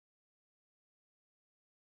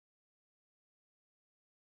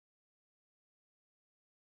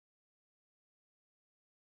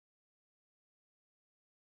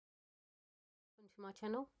to my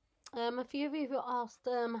channel. A few of you have asked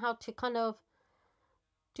how to kind of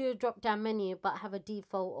do a drop down menu but have a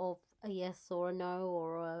default of a yes or a no,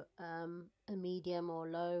 or a medium or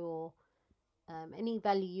low, or any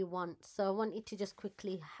value you want. So I wanted to just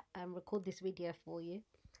quickly record this video for you.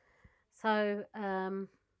 So I'm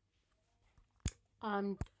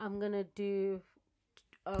gonna do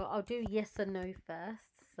I'll do yes or no first.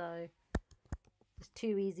 So there's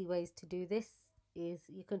two easy ways to do this. Is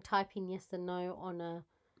you can type in yes or no on a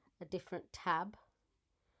different tab.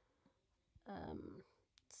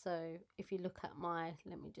 So if you look at my,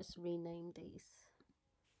 let me just rename these,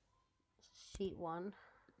 sheet 1,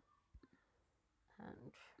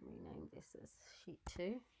 and rename this as sheet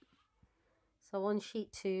 2. So on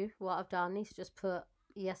sheet 2, what I've done is just put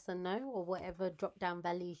yes and no, or whatever drop down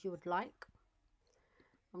values you would like.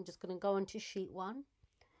 I'm just going to go on to sheet 1.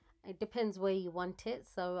 It depends where you want it.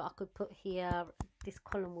 So I could put here, this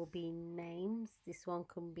column will be names, this one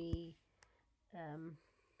can be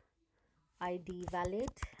ID valid,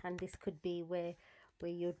 and this could be where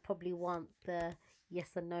you'd probably want the yes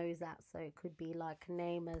or no's at. So it could be like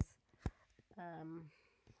name as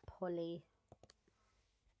Polly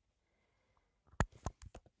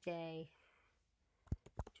J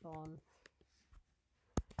John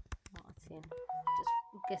Martin.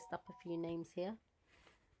 Just guessed up a few names here.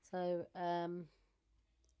 So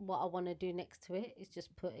what I want to do next to it is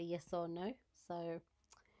just put a yes or no. So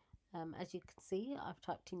as you can see, I've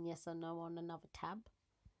typed in yes or no on another tab.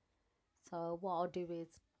 So what I'll do is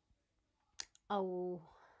I will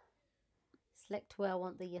select where I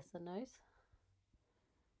want the yes or no's,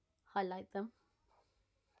 highlight them,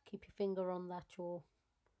 keep your finger on the actual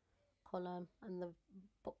column and the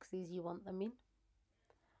boxes you want them in.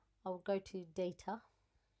 I will go to data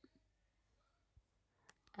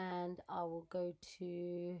and I will go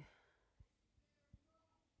to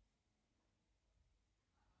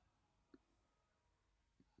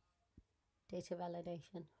data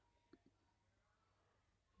validation.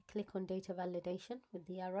 Click on data validation with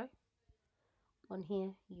the arrow. On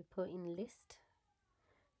here you put in list.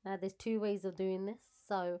 Now there's two ways of doing this.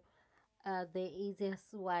 So the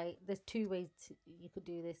easiest way, there's two ways you could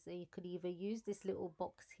do this. So you could either use this little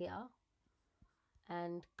box here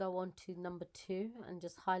and go on to number 2 and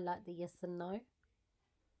just highlight the yes and no,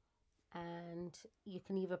 and you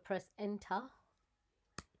can either press enter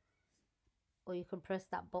or you can press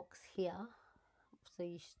that box here. So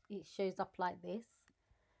it shows up like this.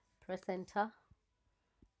 Press enter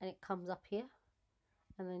and it comes up here,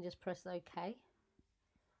 and then just press OK.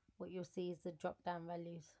 What you'll see is the drop down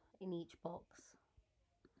values in each box.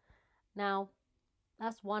 Now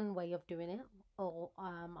that's one way of doing it, or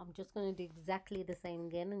I'm just going to do exactly the same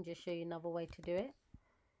again and just show you another way to do it.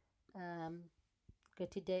 Go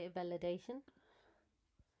to data validation,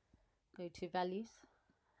 go to values,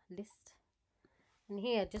 list, and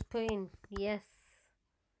here just put in yes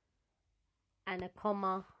and a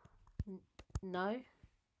comma no,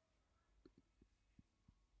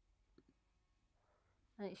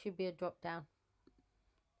 and it should be a drop down.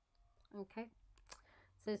 Okay,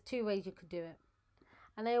 so there's two ways you could do it.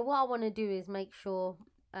 And then what I want to do is make sure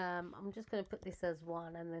I'm just going to put this as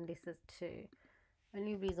 1 and then this as 2.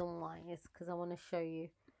 Only reason why is because I want to show you,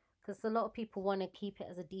 because a lot of people want to keep it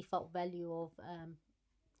as a default value of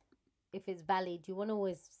if it's valid. You want to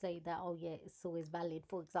always say that, oh yeah, it's always valid,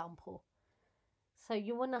 for example. So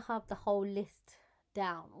you want to have the whole list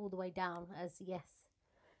down, all the way down as yes.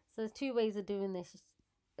 So there's two ways of doing this.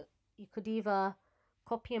 You could either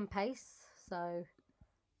copy and paste. So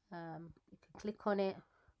you can click on it,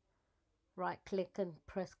 right click and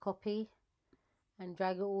press copy and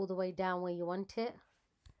drag it all the way down where you want it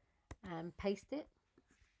and paste it.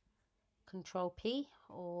 Control P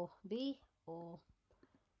or V, or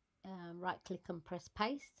right click and press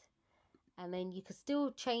paste, and then you can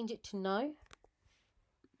still change it to no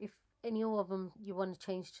if any of them you want to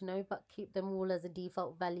change to no, but keep them all as a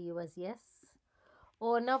default value as yes.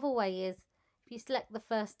 Or another way is if you select the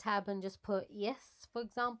first tab and just put yes, for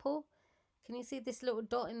example. Can you see this little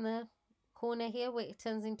dot in the corner here where it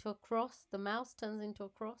turns into a cross? The mouse turns into a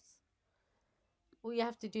cross. All you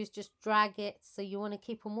have to do is just drag it. So you want to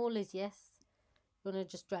keep them all as yes. You want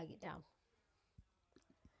to just drag it down.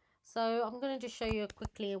 So I'm going to just show you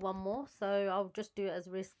quickly one more. So I'll just do it as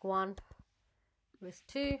risk 1, risk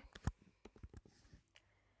 2.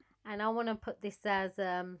 And I want to put this as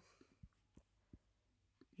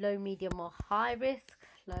low, medium or high risk.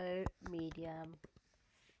 Low, medium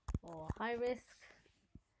or high risk.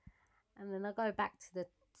 And then I go back to the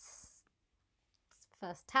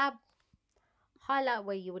first tab, highlight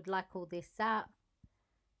where you would like all this at,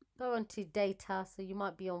 go on to data. So you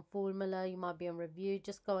might be on formula, you might be on review.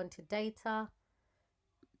 Just go on to data,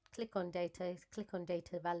 click on data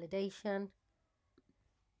validation.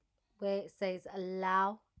 Where it says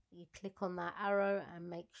allow, you click on that arrow and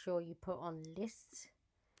make sure you put on list.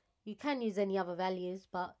 You can use any other values,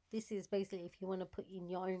 but this is basically if you want to put in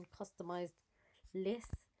your own customized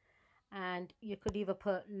list. And you could either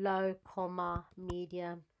put low, comma,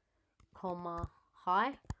 medium, comma,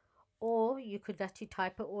 high, or you could actually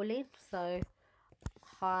type it all in. So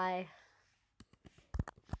high,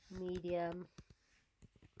 medium,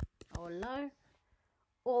 or low.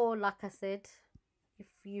 Or like I said, if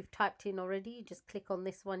you've typed in already, you just click on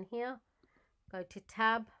this one here, go to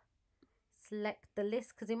tab, select the list,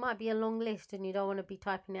 because it might be a long list and you don't want to be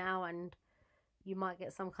typing it out and you might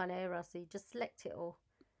get some kind of error. So you just select it all,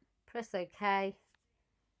 press OK,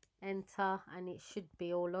 enter, and it should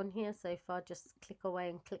be all on here. So if I just click away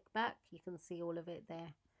and click back, you can see all of it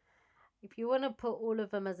there. If you want to put all of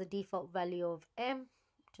them as a default value of M,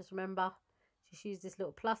 just remember, just use this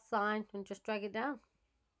little plus sign and just drag it down.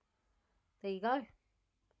 There you go.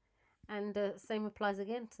 And same applies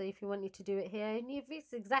again. So if you wanted to do it here, and if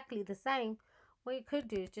it's exactly the same, what you could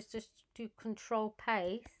do is just do control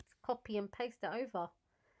paste, copy and paste it over,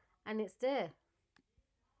 and it's there.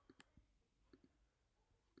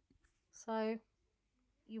 So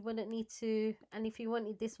you wouldn't need to, and if you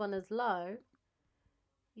wanted this one as low,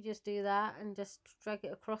 you just do that and just drag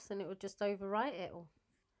it across and it will just overwrite it all.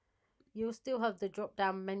 You'll still have the drop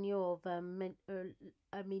down menu of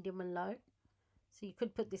medium and low. So you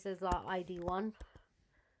could put this as like ID1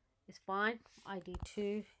 is fine,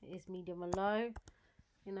 ID2 is medium and low,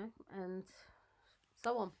 you know, and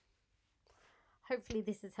so on. Hopefully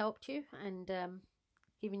this has helped you and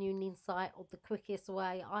given you an insight of the quickest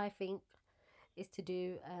way, I think, is to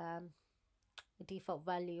do a default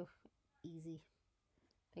value easy.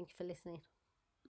 Thank you for listening.